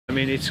I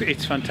mean,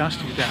 it's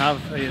fantastic to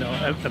have, you know,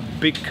 a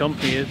big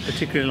company,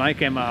 particularly like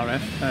MRF,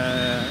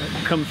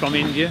 come from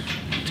India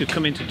to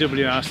come into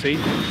WRC.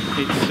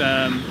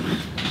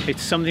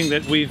 It's something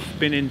that we've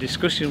been in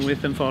discussion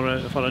with them for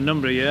a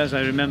number of years.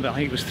 I remember, I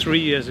think it was 3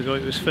 years ago,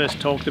 it was first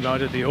talked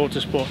about at the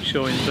Autosport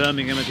show in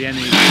Birmingham at the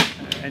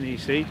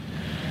NEC.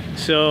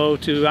 So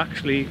to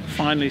actually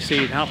finally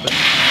see it happen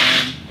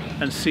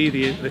and see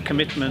the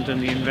commitment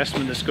and the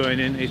investment that's going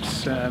in,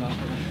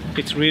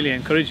 it's really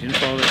encouraging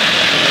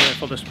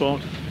for the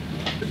sport.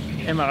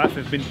 MRF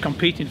have been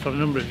competing for a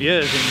number of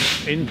years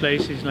in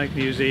places like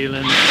New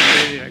Zealand,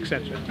 Australia,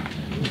 etc.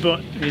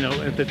 But you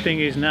know, the thing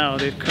is now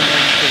they've come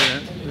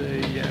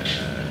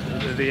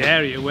into the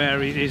area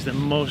where it is the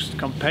most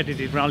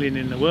competitive rallying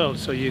in the world.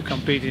 So you're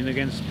competing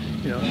against,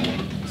 you know,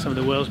 some of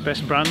the world's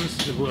best brands,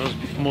 the world's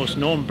most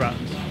known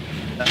brands.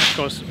 Of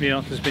course, you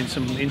know, there's been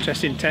some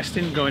interesting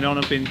testing going on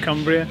up in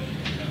Cumbria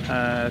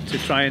to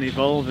try and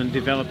evolve and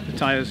develop the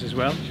tyres as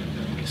well.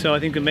 So I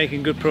think we're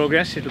making good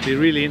progress. It'll be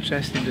really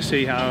interesting to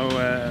see how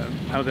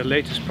the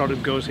latest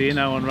product goes here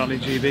now on Rally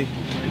GB.